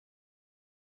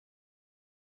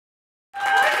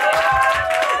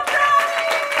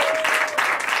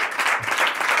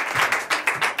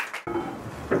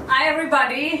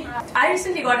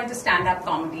eventually got into stand-up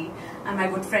comedy, and my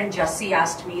good friend Jassi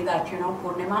asked me that,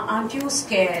 Poornima, aren't you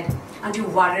scared? Aren't you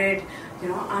worried?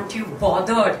 Aren't you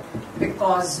bothered?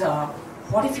 Because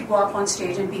what if you go up on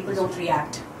stage and people don't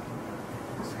react?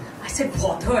 I said,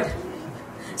 bothered,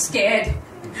 scared.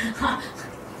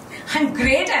 I'm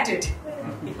great at it.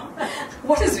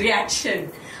 What is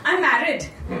reaction? I'm married.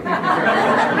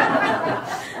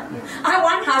 I have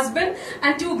one husband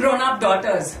and 2 grown-up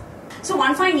daughters. So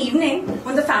one fine evening,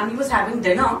 when the family was having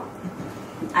dinner,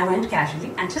 I went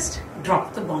casually and just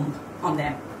dropped the bomb on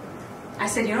them. I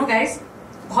said, guys,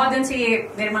 बहुत दिन से ये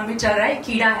मेरे मन में चल रहा है,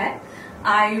 कीड़ा है.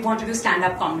 I want to do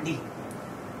stand-up comedy.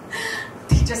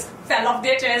 They just fell off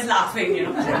their chairs laughing,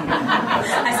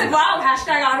 I said, wow,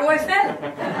 #ROFL.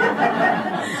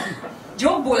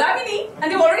 Joke bola bhi nahi,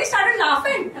 and they already started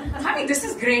laughing. I mean, this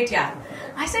is great, yeah.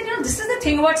 I said, this is the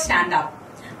thing about stand-up.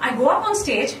 I go up on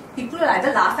stage, people will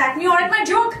either laugh at me or at my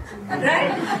joke,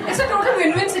 right? It's a total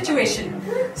win-win situation.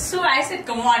 So I said,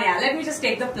 come on, yeah, let me just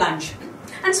take the plunge.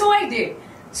 And so I did.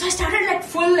 So I started like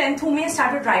full enthusiasm,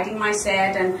 started writing my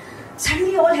set, and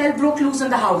suddenly all hell broke loose in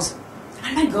the house.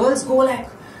 And my girls go like,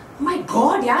 oh my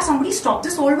God, yeah, somebody stop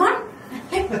this old one.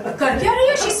 Like, kar kya rahi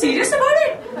hai? She's serious about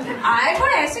it. I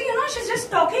thought, aise, she's just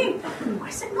talking. I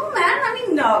said, no man, I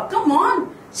mean, come on.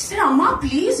 She said, Amma,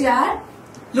 please, yaar.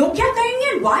 Log kya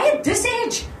kahenge? Why at this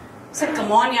age? I said,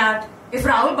 come on, yaar. If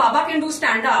Rahul Baba can do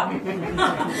stand-up,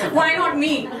 why not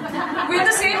me? We're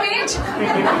the same age.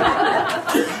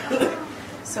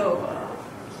 So,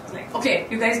 okay,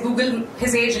 you guys Google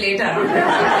his age later.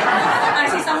 I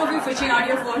see some of you fishing out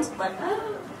your phones. But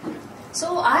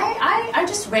so I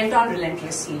just went on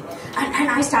relentlessly. And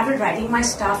I started writing my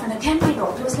stuff. And again, my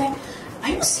daughter was like, are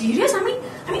you serious? I mean,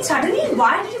 suddenly,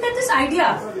 why did you get this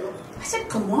idea? I said,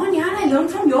 come on, yaar, I learned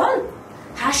from y'all.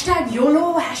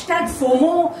 #YOLO,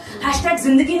 #FOMO,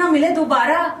 #Zindagi na mile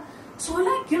dobara. So I'm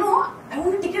like, I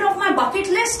want to tick it off my bucket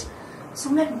list. So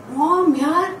I'm like, Mom,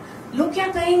 yaar, log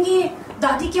kya kahenge?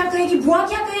 Dadi kya kahegi? Bua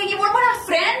kya kahegi? What about our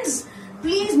friends?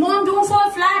 Please, Mom, don't fall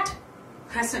flat.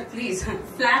 I said, please,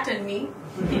 flatten me.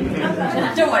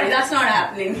 Don't worry, that's not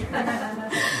happening.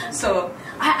 So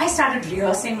I started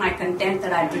rehearsing my content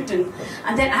that I'd written.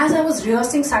 And then as I was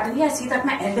rehearsing, suddenly I see that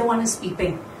my elder one is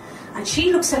peeping. And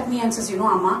she looks at me and says,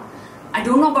 Amma, I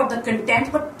don't know about the content,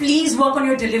 but please work on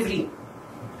your delivery.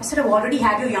 I said, I've already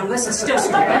had your younger sisters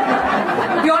do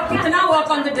it. Your kitna work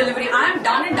on the delivery. I'm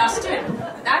done and dusted.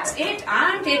 That's it.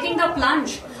 I'm taking the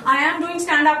plunge. I am doing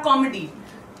stand-up comedy.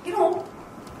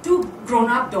 2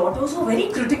 grown-up daughters who are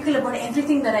very critical about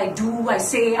everything that I do, I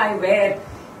say, I wear.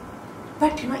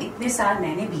 But itne saal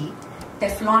maine bhi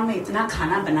Teflon में इतना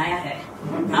खाना बनाया है,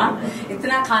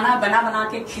 इतना खाना बना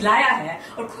के खिलाया है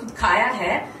और खुद खाया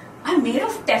है. I'm made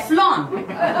of Teflon.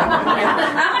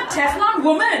 I'm a Teflon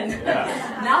woman.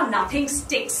 Now nothing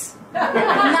sticks.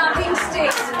 Nothing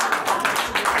sticks.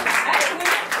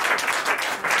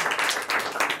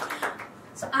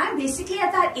 So I'm basically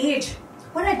at that age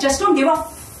where I just don't give a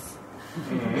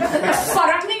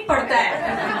फर्क नहीं पड़ता है.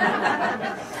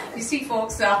 You see,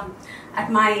 folks, at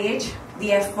my age,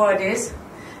 the F word is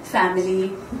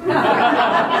family,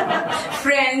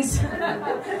 friends,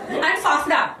 and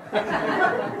fafda.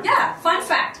 Yeah, fun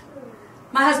fact.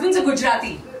 My husband's a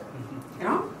Gujarati.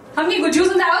 How many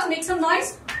Gujus in the house? Make some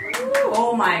noise.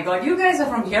 Oh my God, you guys are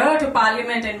from here to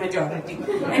Parliament in majority.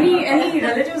 Any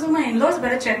relatives of my in-laws?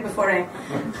 Better check before I.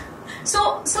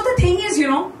 So the thing is,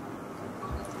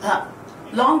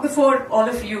 long before all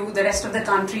of you, the rest of the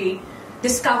country,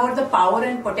 discovered the power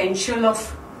and potential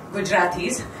of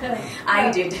Gujaratis,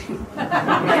 I did.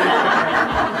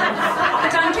 The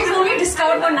country's only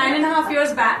discovered about 9.5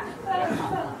 years back.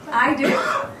 I did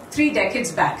 3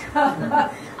 decades back.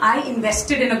 I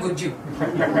invested in a Guju.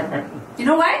 You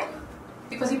know why?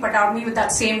 Because he patawed me with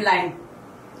that same line.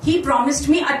 He promised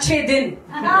me अच्छे दिन.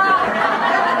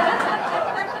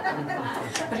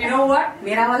 But you know what?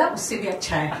 मेरा वाला उससे भी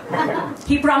अच्छा है.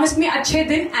 He promised me अच्छे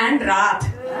दिन and रात.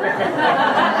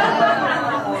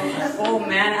 Oh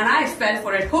man, and I fell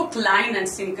for it, hook, line and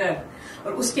sinker.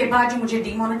 और उसके बाद जो मुझे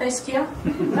demonetize किया,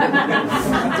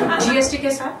 GST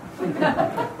के साथ.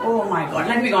 Oh my God,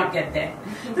 let me not get there.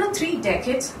 3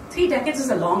 decades. 3 decades is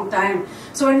a long time.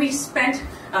 So when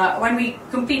we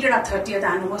completed our 30th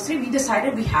anniversary, we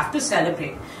decided we have to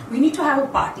celebrate. We need to have a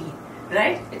party.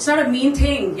 Right? It's not a mean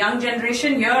thing. Young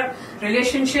generation here,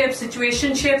 relationships,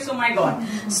 situationships, oh my God.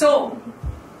 So,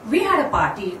 we had a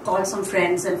party, called some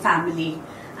friends and family,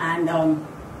 and,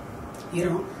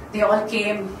 they all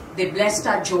came, they blessed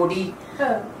our Jodi,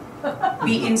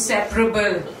 be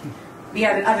inseparable,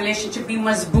 our relationship be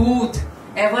mazboot,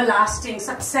 everlasting,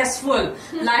 successful,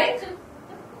 like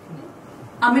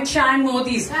Amit Shah and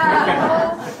Modi's.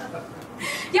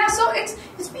 Yeah, so it's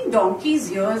been donkey's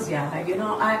years, yeah. You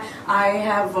know, I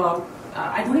have,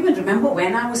 I don't even remember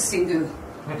when I was single.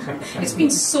 It's been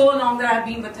so long that I've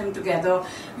been with him together.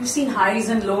 We've seen highs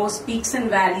and lows, peaks and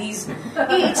valleys.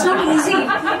 Hey, it's not easy, right?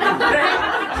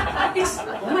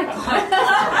 Oh my God.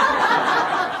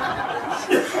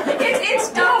 It's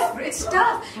tough. It's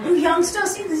tough. You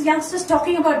youngsters, see these youngsters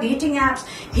talking about dating apps,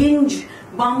 Hinge,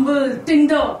 Bumble,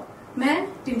 Tinder. Man,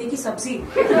 Tinder ki sabzi.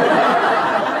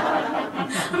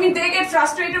 I mean, they get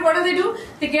frustrated. What do?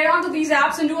 They get onto these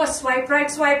apps and do a swipe right,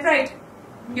 swipe right.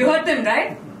 You heard them,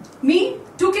 right? Me,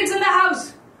 2 kids in the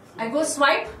house. I go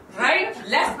swipe right,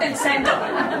 left, and center.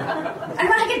 And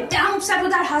when I get damn upset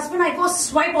with that husband, I go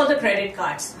swipe all the credit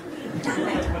cards. Damn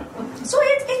it. So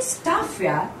it's tough,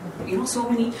 yeah. You know, so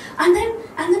many. And then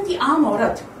the aam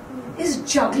aurat is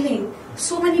juggling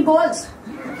so many balls.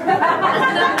 I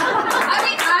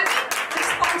mean,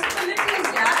 responsibilities,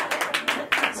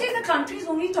 yeah. See, the country is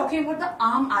only talking about the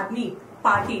aam aadmi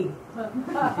partying.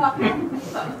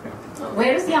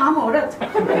 Where is the aam aurat?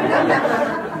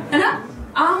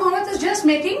 Aam aurat is just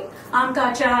making aam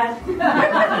ka achar,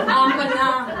 aam panna,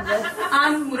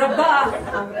 aam murabba,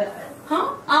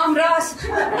 aam ras.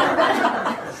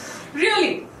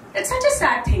 Really, it's such a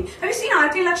sad thing. Have you seen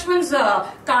R.K. Lakshman's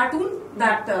cartoon,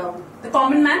 that the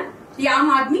common man, the aam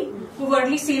aadmi, वो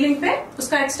worldly ceiling पे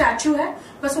उसका एक statue है,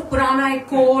 बस वो पुराना एक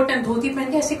coat and धोती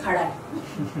पहन के ऐसे खड़ा है.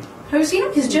 Have you seen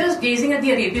him? He's just gazing at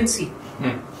the Arabian Sea.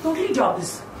 Totally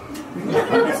jobless.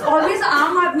 It's always the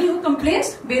आम आदमी who complains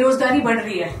बेरोजगारी बढ़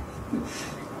रही है.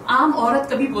 आम औरत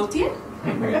कभी बोलती है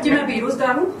कि मैं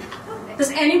बेरोजगार हूँ?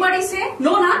 Does anybody say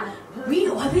no? ना, we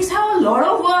always have a lot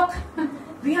of work.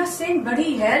 We are saying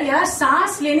बड़ी है यार,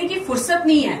 सांस लेने की फुर्सत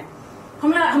नहीं है.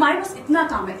 हमारे पास इतना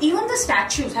काम है. Even the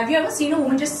statues. Have you ever seen a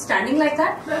woman just standing like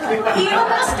that? Even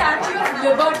the Statue of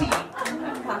Liberty,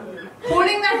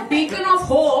 holding that beacon of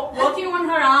hope, working on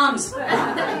her arms.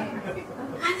 And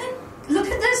then look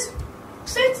at this.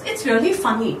 So it's really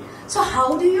funny. So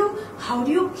how do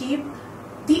you keep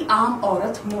the aam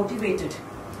aurat motivated?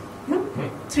 You know,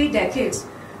 3 decades.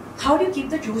 How do you keep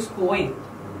the juice going?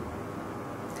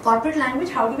 Corporate language.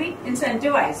 How do we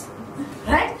incentivize?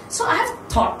 Right? So I have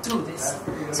thought through this.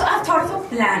 So I've thought of a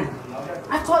plan.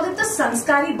 I call it the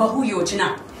Sanskari Bahu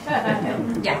Yojana.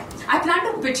 Yeah. I plan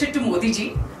to pitch it to Modi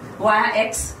ji via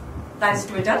X, that is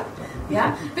Twitter.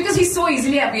 Yeah. Because he's so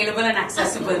easily available and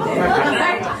accessible there.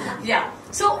 Right? Yeah.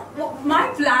 So my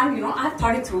plan, you know, I've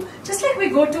thought it through. Just like we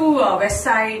go to West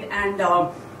Side and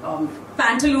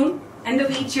Pantaloon end of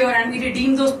each year and we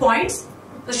redeem those points,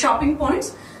 the shopping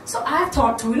points. So I've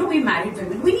thought through, you know, we married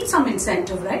women. We need some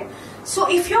incentive, right? So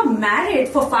if you're married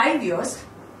for 5 years,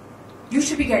 you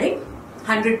should be getting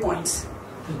 100 points.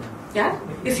 Yeah?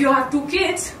 If you have 2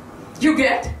 kids, you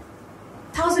get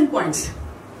 1,000 points.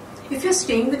 If you're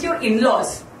staying with your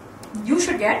in-laws, you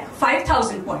should get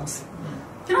 5,000 points.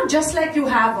 You know, just like you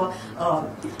have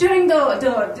during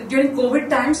COVID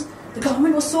times, the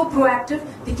government was so proactive.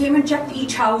 They came and checked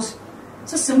each house.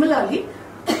 So similarly,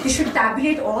 you should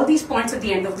tabulate all these points at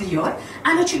the end of the year,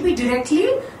 and it should be directly,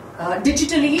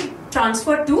 digitally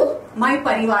transferred to My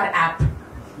Parivar app.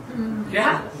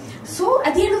 Yeah. So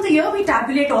at the end of the year, we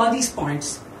tabulate all these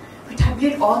points. We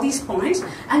tabulate all these points,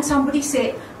 and somebody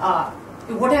say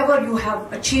whatever you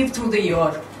have achieved through the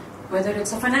year, whether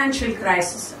it's a financial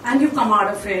crisis and you come out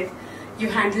of it, you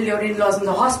handle your in-laws in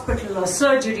the hospital or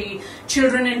surgery,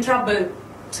 children in trouble.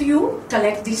 So you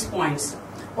collect these points.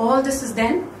 All this is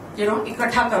then, you know,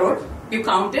 ikatha karo, you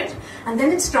count it, and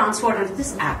then it's transferred onto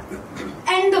this app.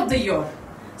 End of the year,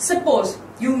 suppose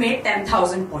you made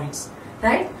 10,000 points,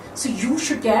 right? So you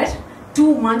should get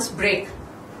 2 months break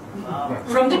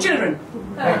from the children,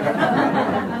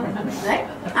 right?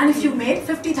 And if you made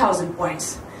 50,000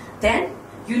 points, then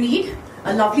you need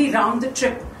a lovely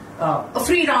round-the-trip, a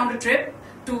free round-the-trip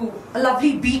to a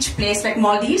lovely beach place like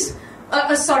Maldives,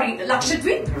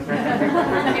 Lakshadweep.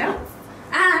 Yeah.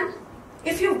 And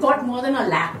if you've got more than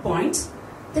 1,00,000 points,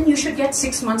 then you should get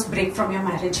 6 months break from your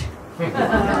marriage.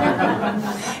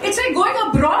 It's like going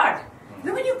abroad. You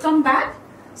know, when you come back,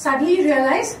 suddenly you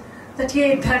realize that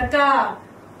ye ghar ka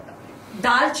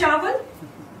dal chawal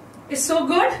is so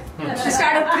good. You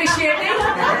start appreciating.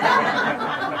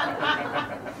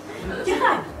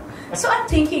 Yeah. So I'm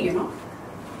thinking, you know,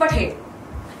 but hey,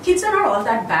 kids are not all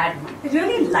that bad. They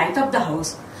really light up the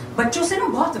house. बच्चों से ना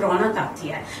बहुत रौनक आती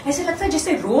है. ऐसे लगता है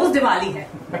जैसे रोज दिवाली है.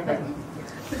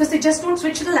 Because they just don't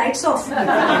switch the lights off.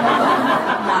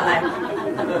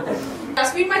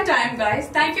 That's been my time, guys.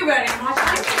 Thank you very much.